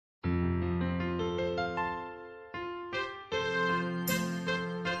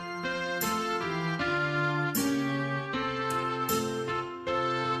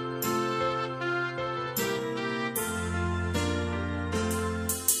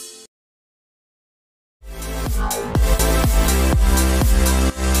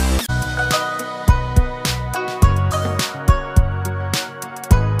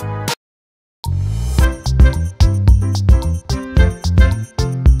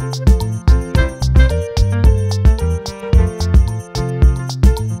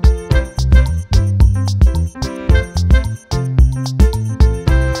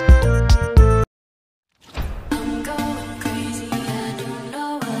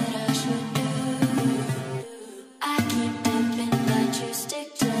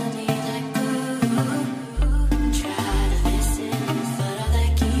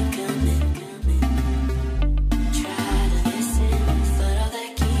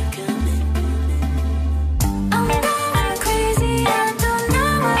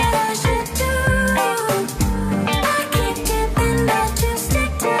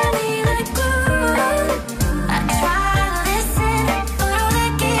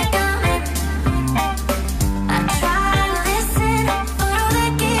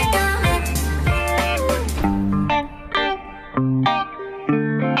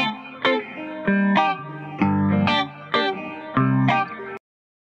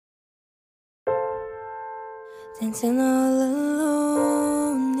dancing all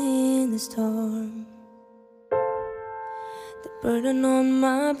alone in the storm. The burden on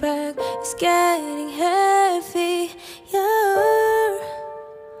my back is getting heavier.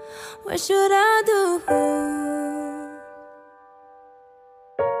 What should I do?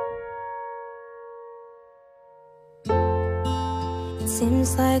 It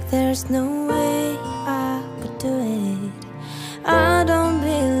seems like there's no way I could do it. I don't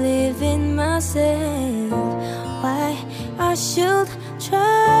believe in myself. Why I should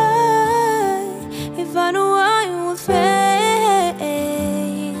try if I know I will fail?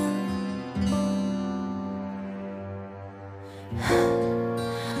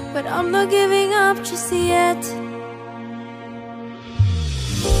 But I'm not giving up just yet.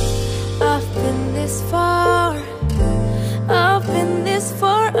 I've been this far, I've been this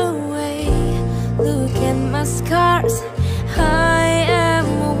far away. Look at my scars, I am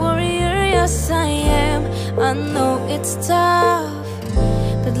a warrior, yes I am. I know it's tough,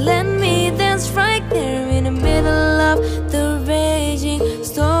 but let me dance right there in the middle of the raging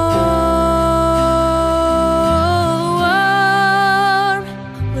storm.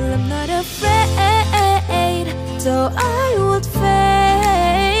 Well, I'm not afraid, so I would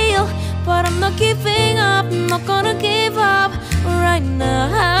fail, but I'm not giving up, I'm not gonna give up right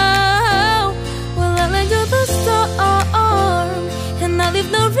now. Well, I let go the storm, and I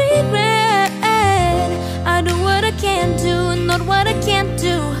leave no regret. I do what I can do, not what I can't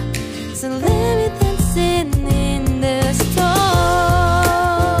do. So let me dancing in the storm.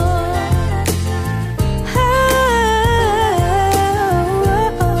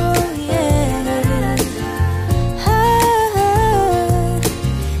 Oh, yeah.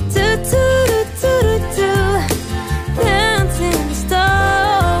 Do, do, do, do, do. Dance in the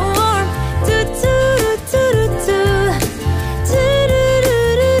storm. Do, do, do, do, do. Do, do, do,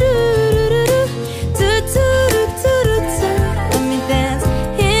 do, do, do, do, do, do, do. Let me dance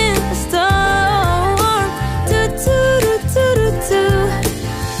in the storm. Do, do, do, do, do, do.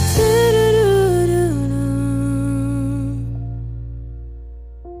 Do, do, do, do, do.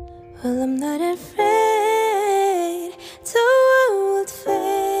 Well, I'm not afraid, so I would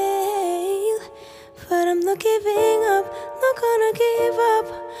fail, but I'm not giving up, not gonna give up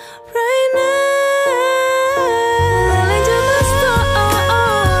right now. I'll enjoy the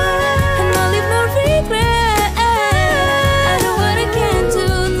storm, and I'll leave no regret. I do what I can do,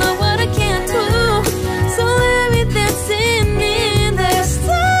 not what I can't do. So let me dance in the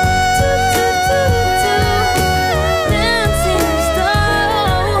storm. Dance in the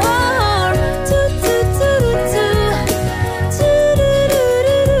storm. Do, do, do, do, do. Do, do, do,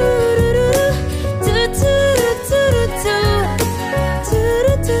 do, do, do. Do, do, do, do, do. Do,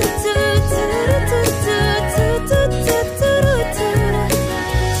 do, do, do, do, do, do, do, do, do, do, do.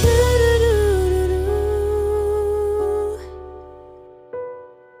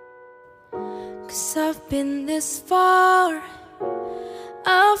 'Cause I've been this far,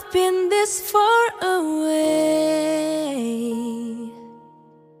 I've been this far away.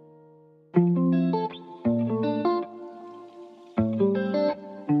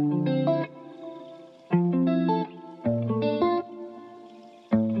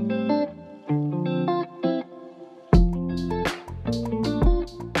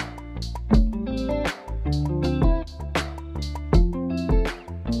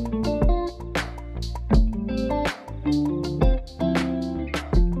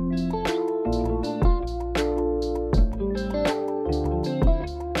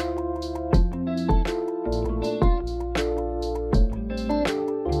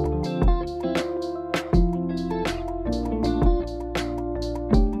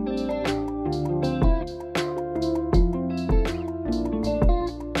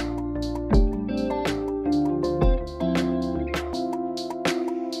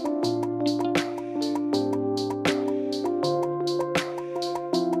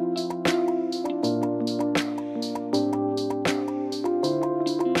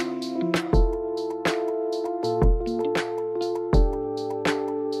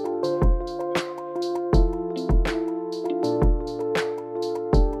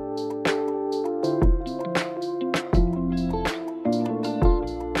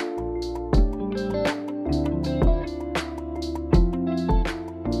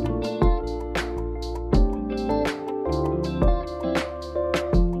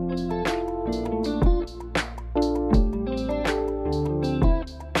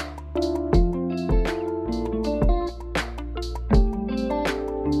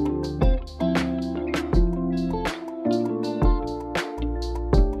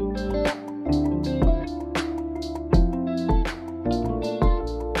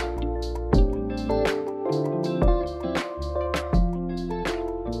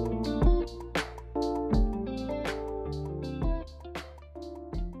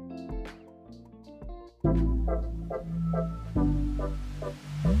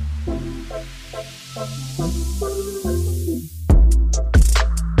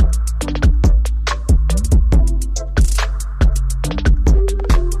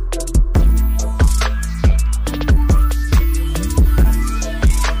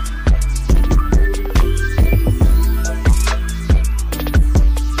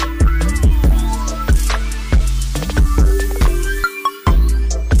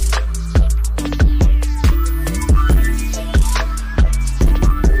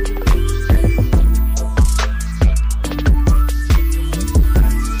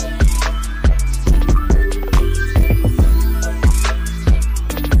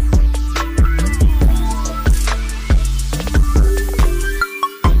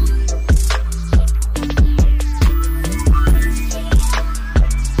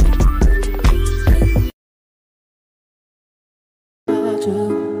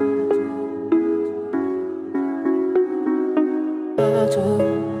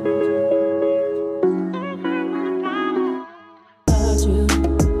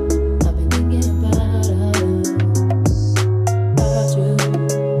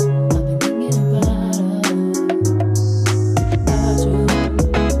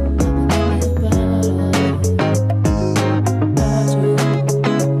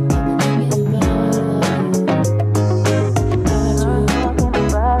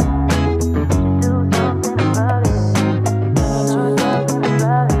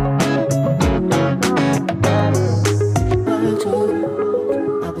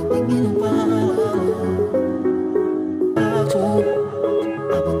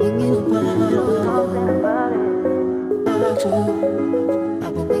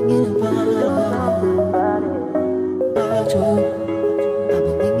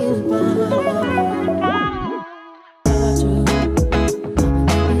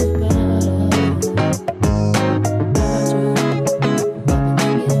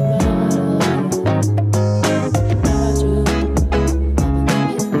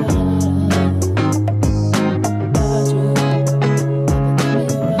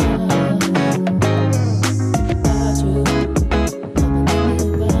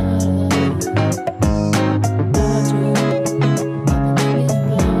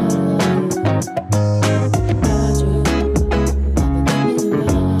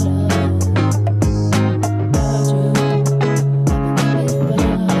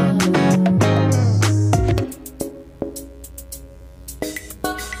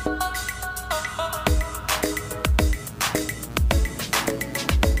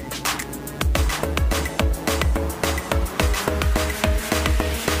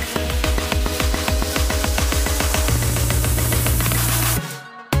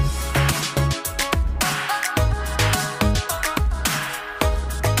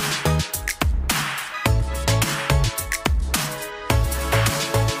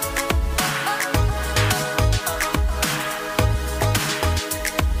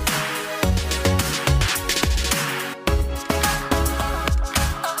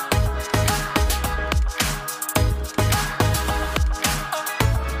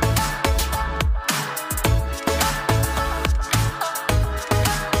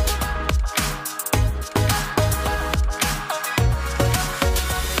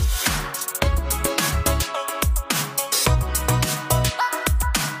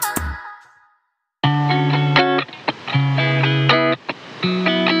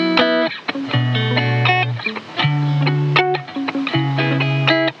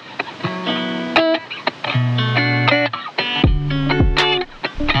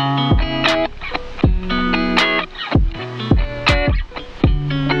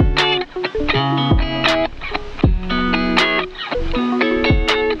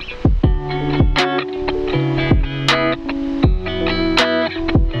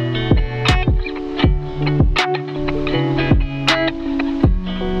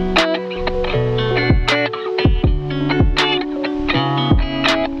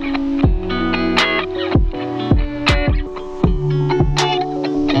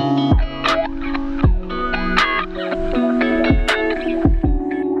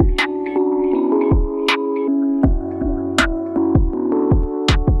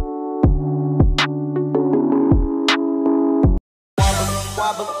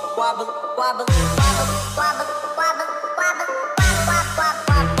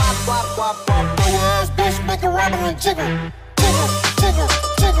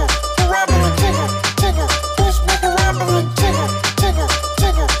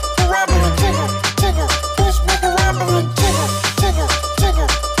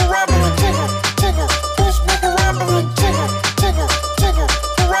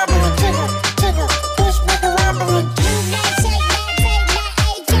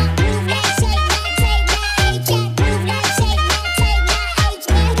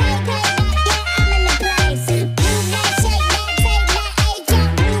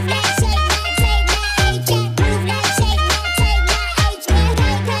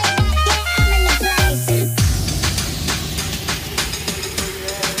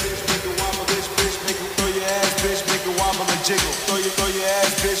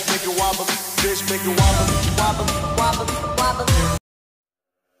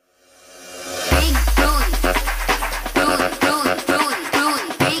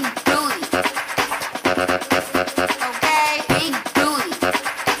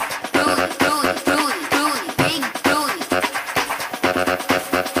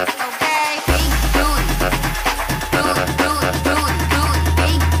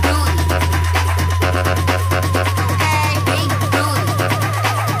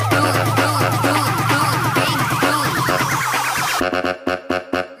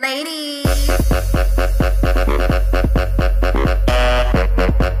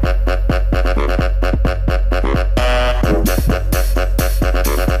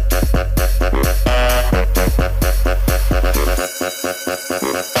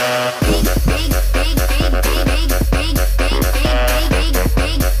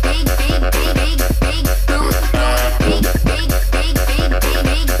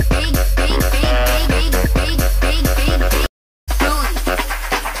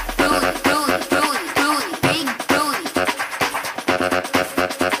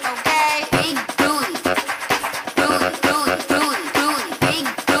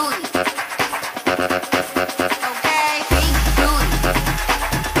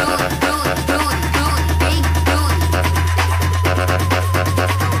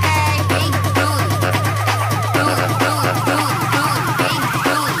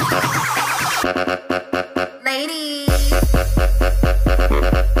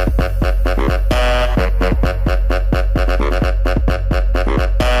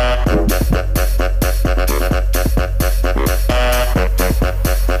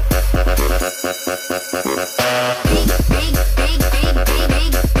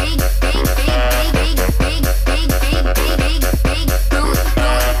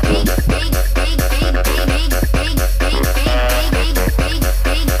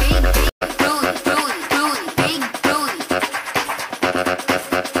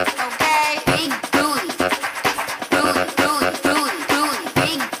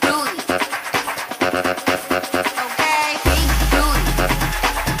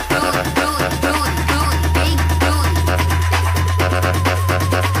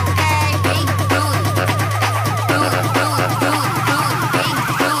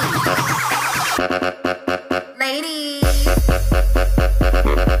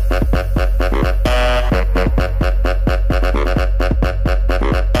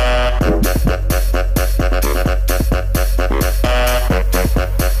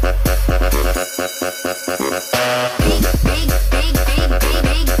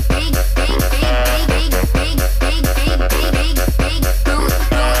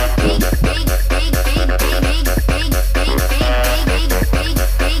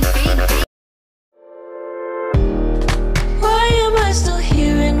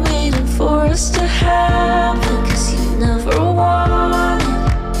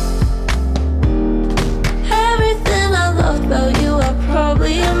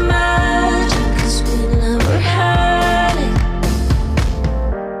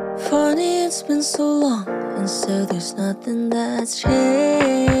 It's been so long, and so there's nothing that's changed.